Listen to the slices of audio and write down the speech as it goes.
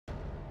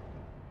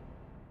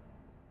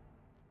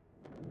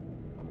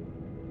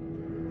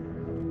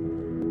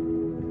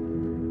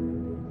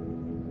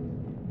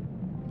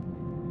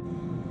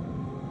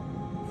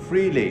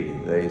freely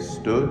they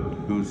stood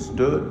who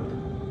stood,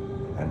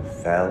 and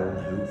fell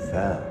who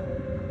fell.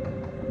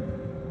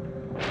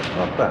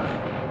 Not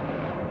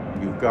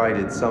bad. You've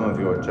guided some of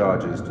your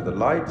charges to the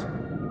light,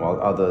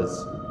 while others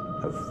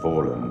have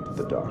fallen to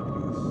the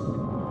darkness.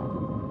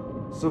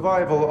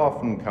 Survival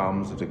often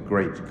comes at a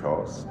great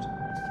cost,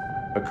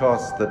 a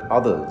cost that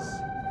others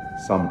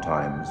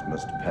sometimes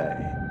must pay.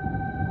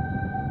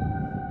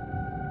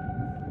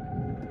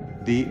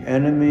 The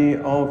enemy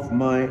of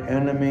my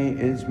enemy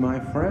is my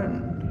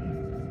friend.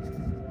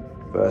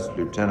 First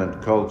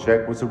Lieutenant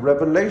Kolchek was a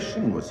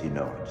revelation, was he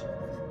not?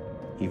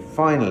 He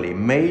finally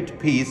made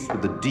peace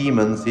with the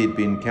demons he'd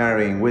been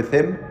carrying with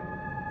him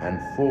and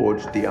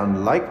forged the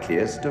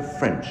unlikeliest of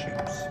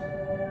friendships.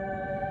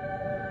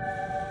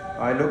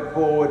 I look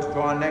forward to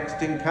our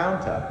next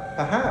encounter.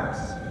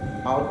 Perhaps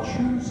I'll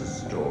choose a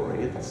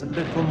story that's a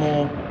little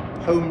more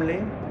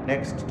homely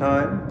next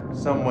time,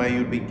 somewhere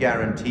you'll be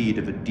guaranteed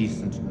of a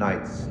decent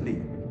night's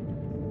sleep.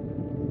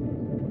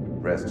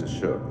 Rest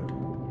assured,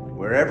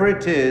 wherever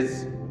it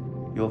is,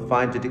 you'll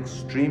find it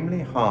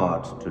extremely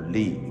hard to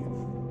leave.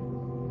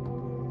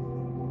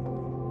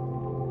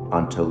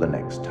 Until the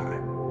next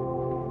time.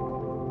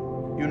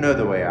 You know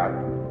the way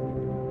out.